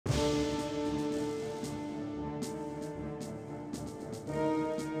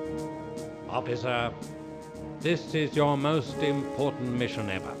Officer, this is your most important mission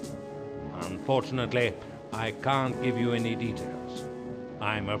ever. Unfortunately, I can't give you any details.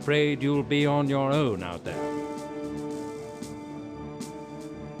 I'm afraid you'll be on your own out there.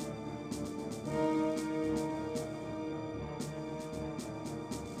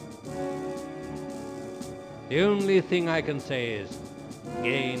 The only thing I can say is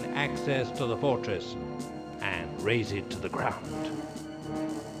gain access to the fortress and raze it to the ground.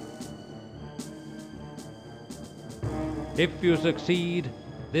 If you succeed,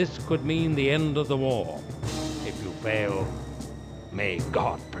 this could mean the end of the war. If you fail, may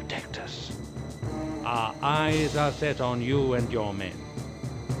God protect us. Our eyes are set on you and your men.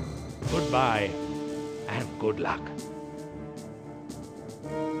 Goodbye, and good luck.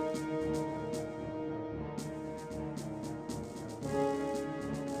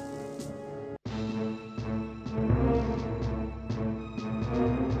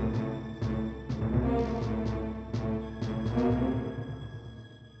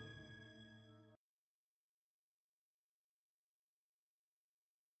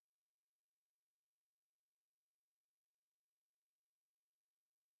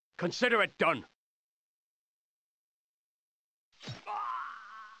 Consider it done.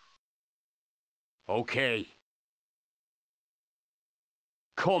 Okay.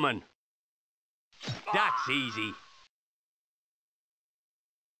 Coming. That's easy.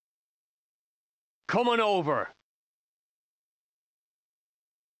 Coming over.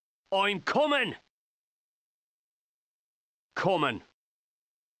 I'm coming. Coming.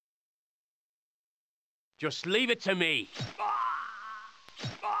 Just leave it to me.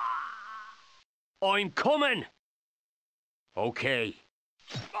 I'm coming! Okay.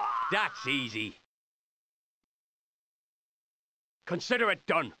 That's easy. Consider it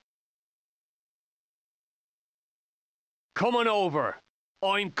done. Coming over.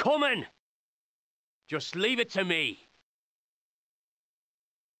 I'm coming! Just leave it to me.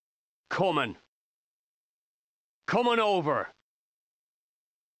 Coming. Coming over.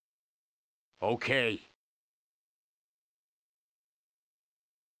 Okay.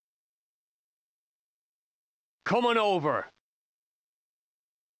 Coming over.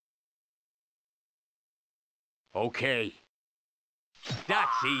 Okay.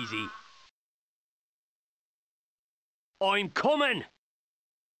 That's easy. I'm coming!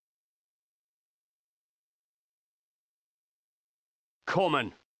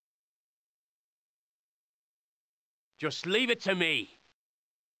 Coming. Just leave it to me.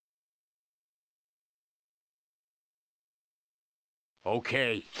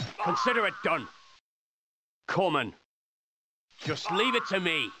 Okay. Consider it done. Coming. Just leave it to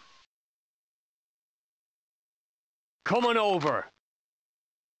me. Coming over.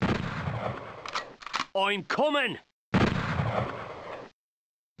 I'm coming!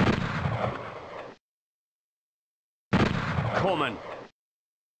 Coming.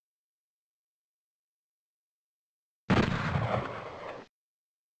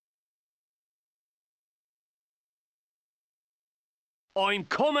 I'm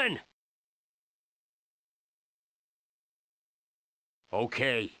coming!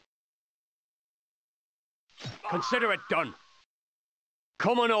 Okay. Consider it done.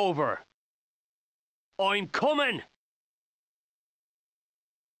 Coming over. I'm coming!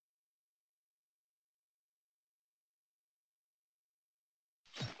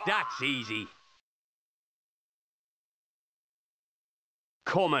 That's easy.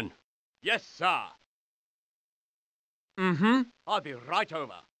 Coming. Yes, sir. Mm-hmm. I'll be right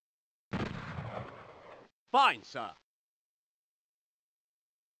over. Fine, sir.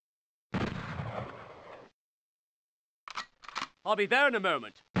 I'll be there in a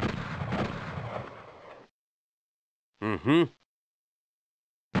moment. Mm-hmm.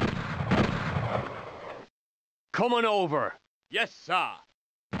 Coming over. Yes, sir.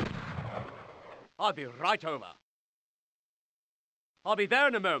 I'll be right over. I'll be there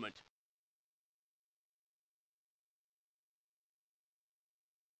in a moment.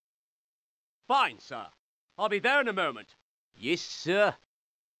 Fine, sir. I'll be there in a moment. Yes, sir.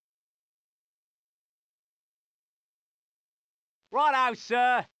 Righto,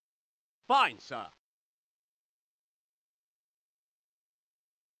 sir. Fine, sir.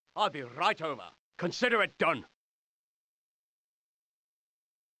 I'll be right over. Consider it done.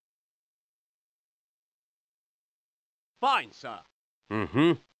 Fine, sir.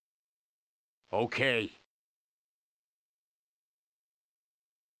 Mm-hmm. Okay.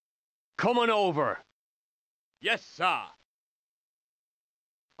 Coming over. Yes, sir.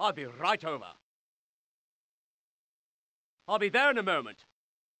 I'll be right over. I'll be there in a moment.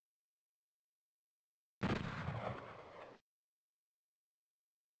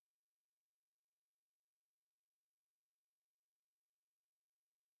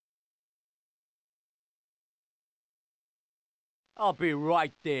 I'll be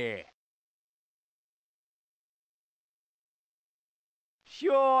right there.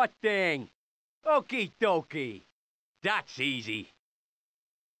 Sure thing. Okie dokie. That's easy.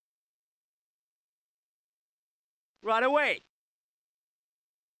 Right away.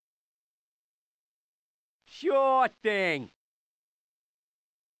 Sure thing.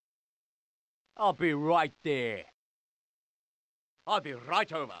 I'll be right there. I'll be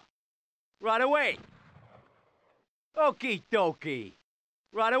right over. Right away. Okie dokie.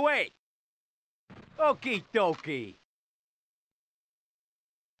 Right away. Okie dokie.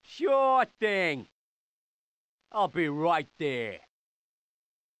 Sure thing. I'll be right there.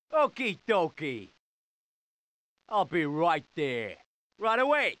 Okie dokie. I'll be right there. Right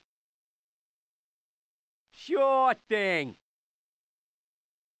away. Sure thing.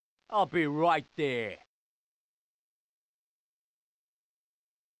 I'll be right there.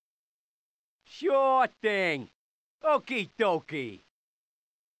 Sure thing. Okie dokie.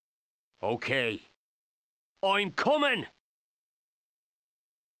 Okay. I'm coming.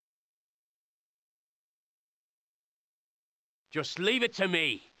 Just leave it to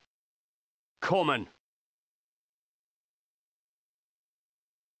me. Coming.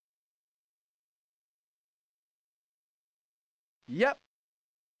 Yep.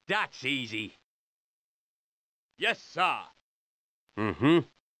 That's easy. Yes, sir.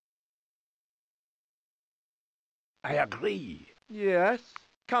 I agree. Yes.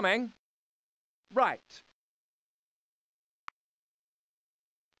 Coming. Right.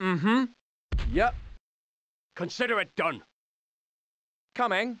 Yep. Consider it done.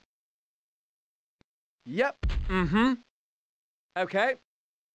 Coming. Yep. Okay.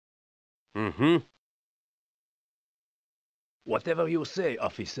 Whatever you say,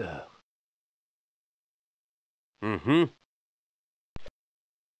 officer.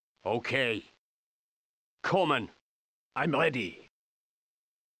 Okay. Coming. I'm ready.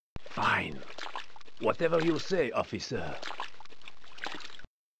 Fine. Whatever you say, officer.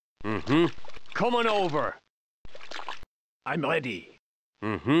 Coming over. I'm ready.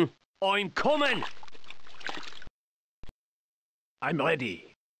 I'm coming. I'm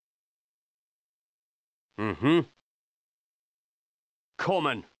ready.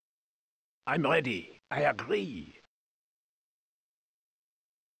 Coming. I'm ready. I agree.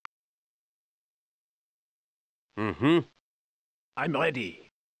 I'm ready.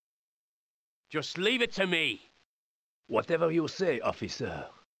 Just leave it to me. Whatever you say, officer.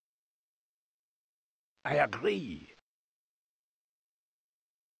 I agree.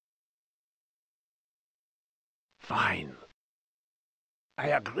 Fine. I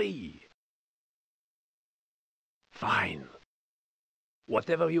agree. Fine.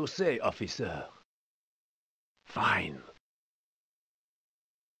 Whatever you say, officer. Fine.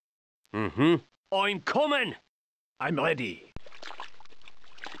 I'm coming. I'm ready.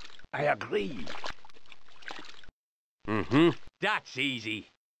 I agree. That's easy.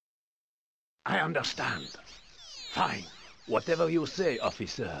 I understand. Fine. Whatever you say,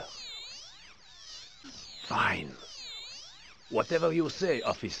 officer. Fine. Whatever you say,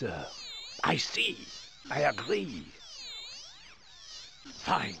 officer. I see. I agree.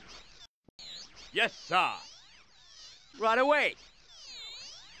 Fine. Yes, sir. Right away.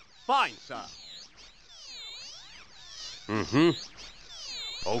 Fine, sir.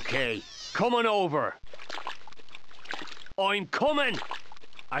 Okay. Coming over. I'm coming.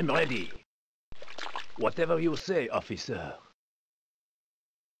 I'm ready. Whatever you say, officer.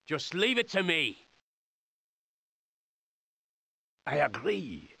 Just leave it to me. I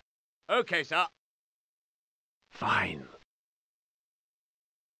agree. Okay, sir. Fine.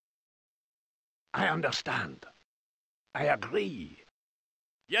 I understand. I agree.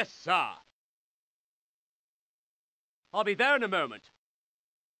 Yes, sir. I'll be there in a moment.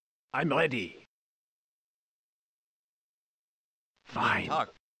 I'm ready. Fine.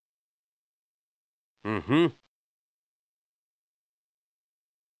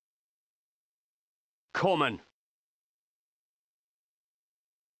 Coming.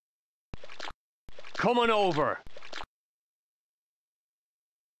 Coming over.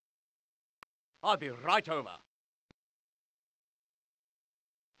 I'll be right over.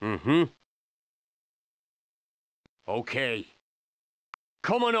 Okay.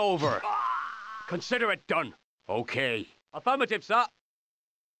 Coming over. Consider it done. Okay. Affirmative, sir.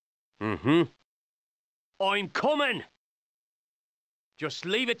 I'm coming. Just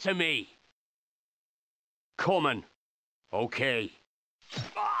leave it to me. Coming. Okay.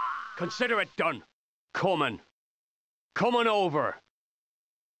 Consider it done. Coming. Coming over.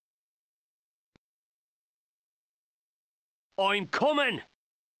 I'm coming.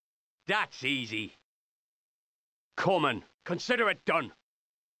 That's easy. Coming. Consider it done.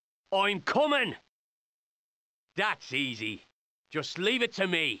 I'm coming. That's easy. Just leave it to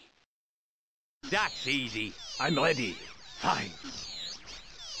me. That's easy. I'm ready. Fine.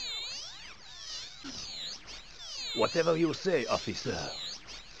 Whatever you say, officer.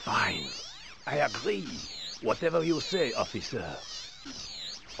 Fine. I agree. Whatever you say, officer.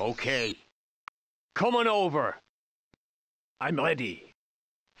 Okay. Come on over. I'm ready.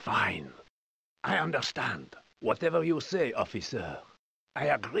 Fine. I understand. Whatever you say, officer. I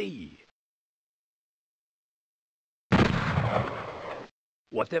agree.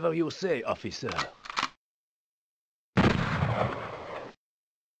 Whatever you say, officer.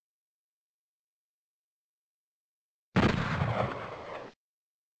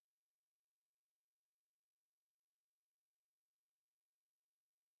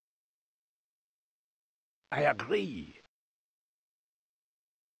 I agree.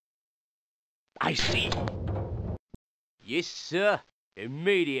 I see. Yes, sir.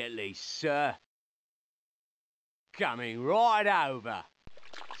 Immediately, sir. Coming right over,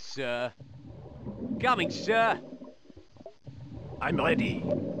 sir. Coming, sir. I'm ready.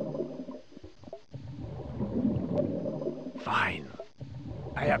 Fine.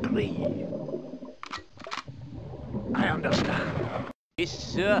 I agree. I understand. Yes,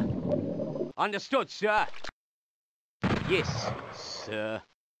 sir. Understood, sir. Yes, sir.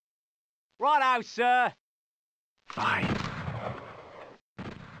 Righto, sir. Fine.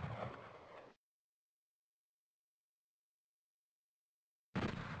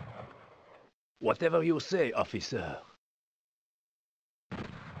 Whatever you say, officer.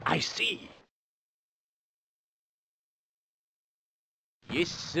 I see. Yes,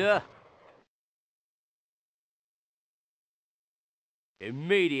 sir.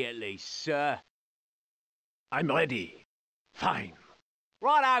 Immediately, sir. I'm ready. Fine.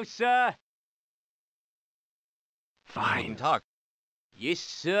 Righto, sir. Fine. Talk. Yes,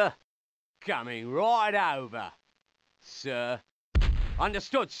 sir. Coming right over, sir.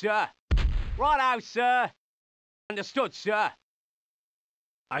 Understood, sir. Righto, sir. Understood, sir.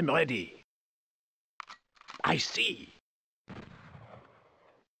 I'm ready. I see.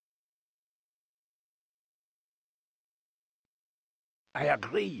 I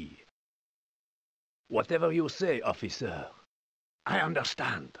agree. Whatever you say, officer. I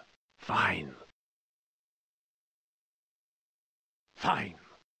understand. Fine. Fine.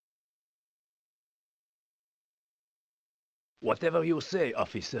 Whatever you say,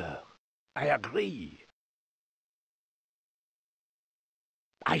 officer. I agree.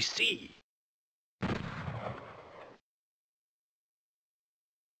 I see.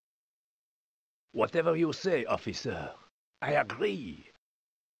 Whatever you say, officer. I agree.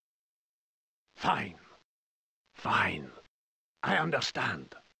 Fine. Fine. I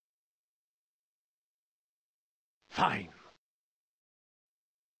understand. Fine.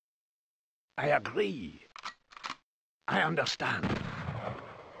 I agree. I understand.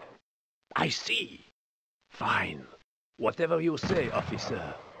 I see. Fine. Whatever you say,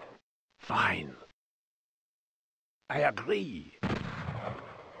 officer. Fine. I agree.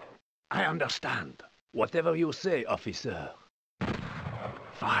 I understand. Whatever you say, officer.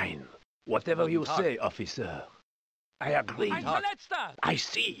 Fine. Whatever you say, officer. I agree. I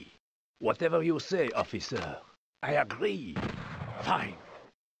see. Whatever you say, officer. I agree. Fine.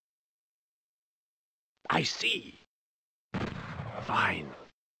 I see. Fine.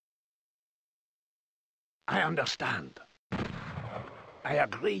 I understand. I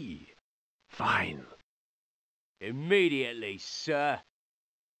agree. Fine. Immediately, sir.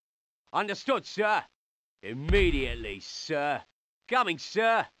 Understood, sir. Immediately, sir. Coming,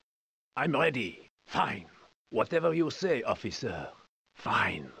 sir. I'm ready. Fine. Whatever you say, officer.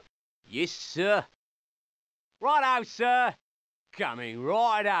 Fine. Yes, sir. Righto, sir. Coming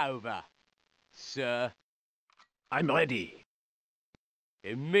right over, sir. I'm ready.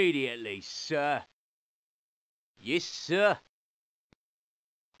 Immediately, sir. Yes, sir.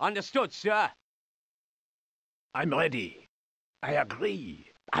 Understood, sir. I'm ready. I agree.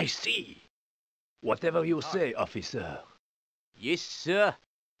 I see. Whatever you say, officer. Yes, sir.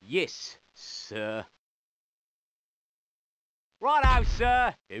 Yes, sir. Righto,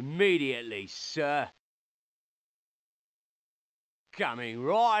 sir. Immediately, sir. Coming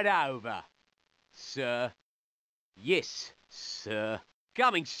right over, sir. Yes, sir.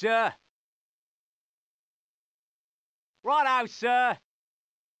 Coming, sir. Righto, sir.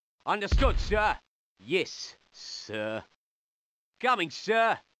 Understood, sir. Yes, sir. Coming,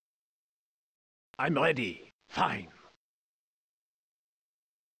 sir. I'm ready. Fine.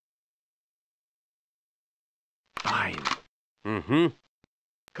 Fine. Mm-hmm.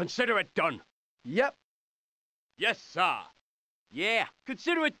 Consider it done. Yep. Yes, sir. Yeah,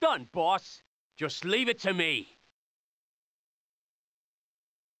 consider it done, boss. Just leave it to me.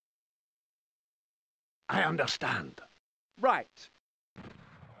 I understand. Right.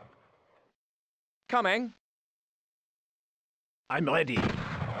 Coming. I'm ready.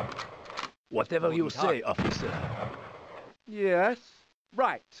 Whatever you say, officer. Yes.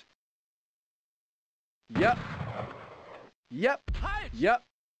 Right. Yep. Yep. Yep.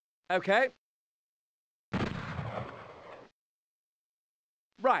 Okay.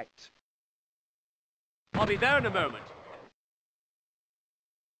 Right. I'll be there in a moment.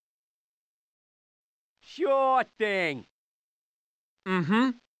 Sure thing.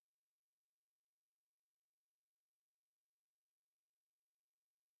 Mm-hmm.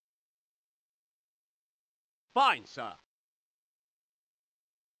 Fine, sir.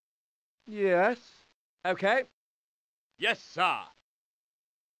 Yes. Okay. Yes, sir.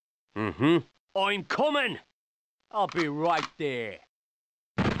 Mm-hmm. I'm coming. I'll be right there.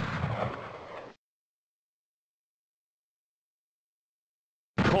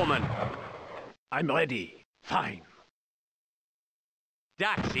 Coming. I'm ready. Fine.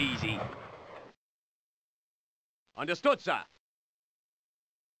 That's easy. Understood, sir.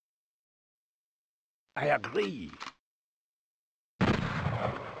 I agree.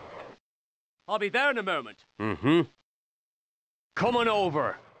 I'll be there in a moment. Mm-hmm. Coming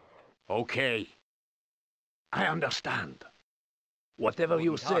over. Okay. I understand. Whatever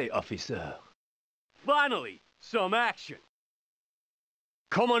you say, officer. Finally, some action.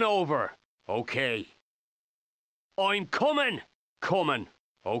 Coming over. Okay. I'm coming. Coming.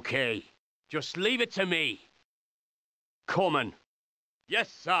 Okay. Just leave it to me. Coming.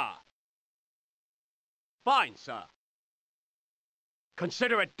 Yes, sir. Fine, sir.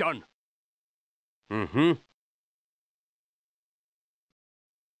 Consider it done. Mm-hmm.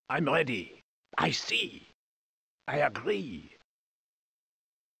 I'm ready. I see. I agree.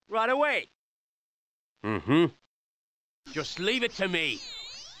 Right away. Mm-hmm. Just leave it to me.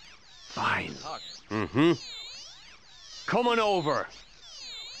 Fine. Mm-hmm. Coming over.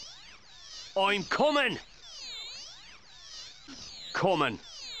 I'm coming. Coming.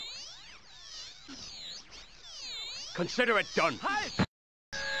 Consider it done.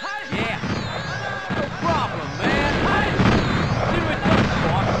 Yeah. No problem, man. Consider it done,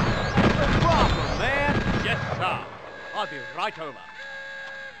 boss. No problem, man. Yes, sir. I'll be right over.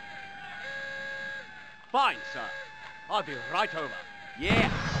 Fine, sir. I'll be right over. Yeah.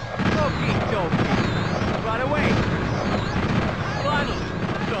 Okie dokie. Right away. Finally.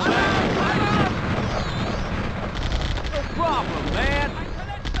 So that. No problem, man.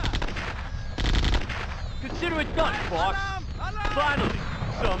 Consider it done, boss. Finally.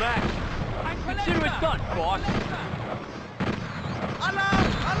 Some action. Consider it done, boss.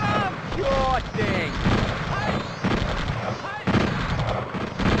 Alarm! Sure thing.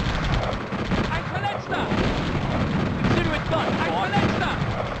 Consider it done, boss.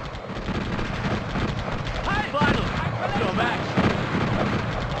 Finally, some action.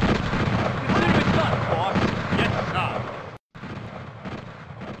 Consider it done, boss. Yes, sir.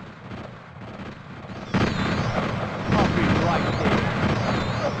 I'll be right there.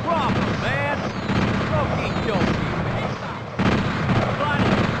 No problem, man. Okie dokie.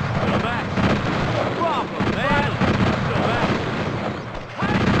 Finally, some action. No problem, man. Some action.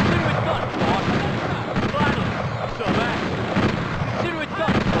 Consider it done, boss. Finally, some action. Consider it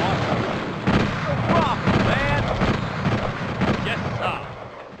done, boss. No problem, man. Yes, sir.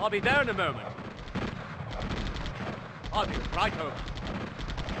 I'll be there in a moment. I'll be right over.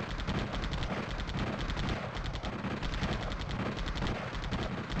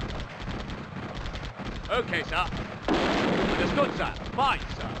 Okay, sir. Understood, sir. Fine,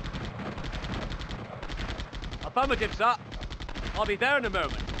 sir. Affirmative, sir. I'll be there in a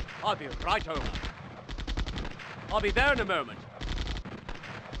moment. I'll be right over. I'll be there in a moment.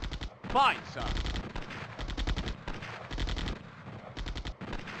 Fine, sir.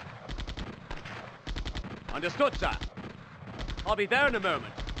 Understood, sir. I'll be there in a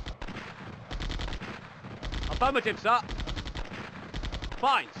moment. Affirmative, sir.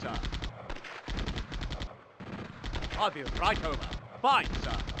 Fine, sir. I'll be right over. Fine,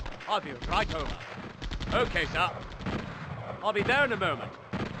 sir. I'll be right over. Okay, sir. I'll be there in a moment.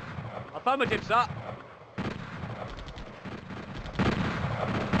 Affirmative, sir.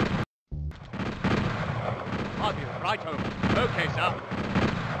 I'll be right over. Okay, sir.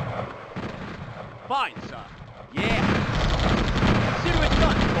 Fine, sir. Yeah. Consider it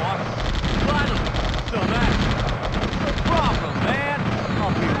done, boss. Finally, some action. No problem, man.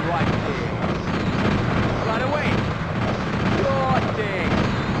 I'll be right there. Right away. Sure thing.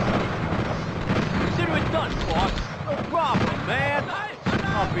 Consider it done, boss.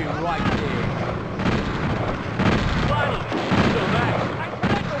 I'll be right there. Finally, some action.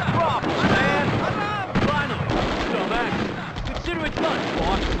 No problem, man. Finally, some action. Consider it done,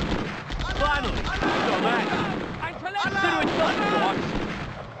 boss. Finally, some action. Consider it done, boss.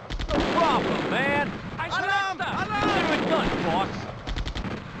 No problem, man. Consider it done, boss.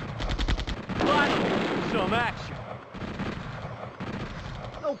 Finally, some action.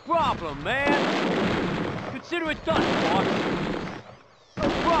 No problem, man. Consider it done, boss. No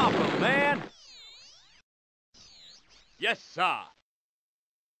problem, man. Yes, sir.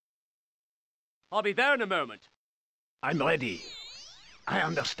 I'll be there in a moment. I'm ready. I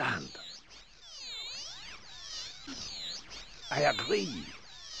understand. I agree.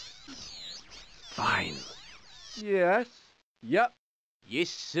 Fine. Yes. Yep. Yes,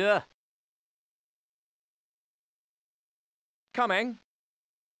 sir. Coming.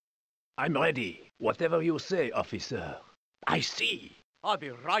 I'm ready. Whatever you say, officer. I see. I'll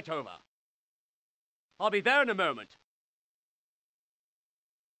be right over. I'll be there in a moment.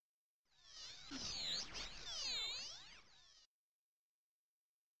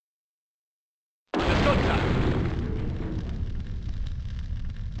 Understood, sir.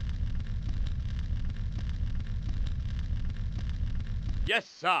 Yes,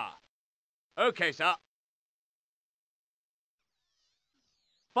 sir. Okay, sir.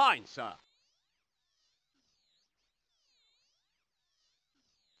 Fine, sir.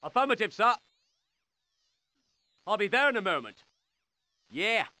 Affirmative, sir. I'll be there in a moment.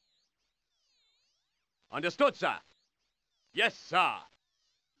 Yeah. Understood, sir. Yes, sir.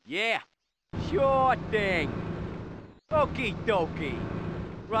 Yeah. Sure thing. Okie dokie.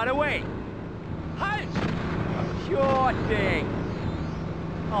 Right away. Halt! Sure thing.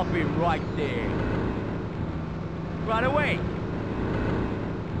 I'll be right there. Right away.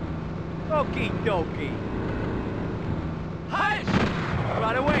 Okie dokie. Halt!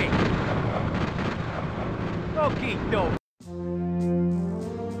 Right away. Okie dokie.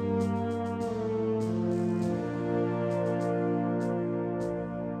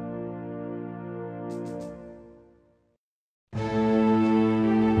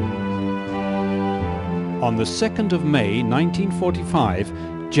 On the 2nd of May 1945,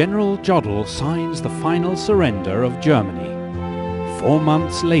 General Jodl signs the final surrender of Germany. 4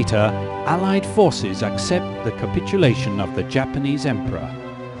 months later, Allied forces accept the capitulation of the Japanese Emperor.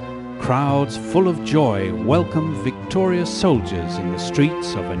 Crowds full of joy welcome victorious soldiers in the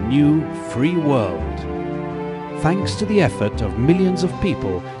streets of a new, free world. Thanks to the effort of millions of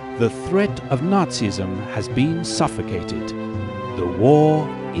people, the threat of Nazism has been suffocated. The war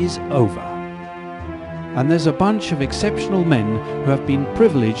is over. And there's a bunch of exceptional men who have been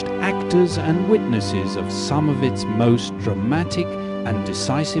privileged actors and witnesses of some of its most dramatic and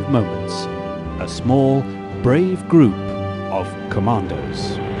decisive moments. A small, brave group of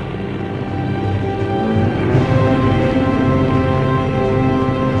Commandos.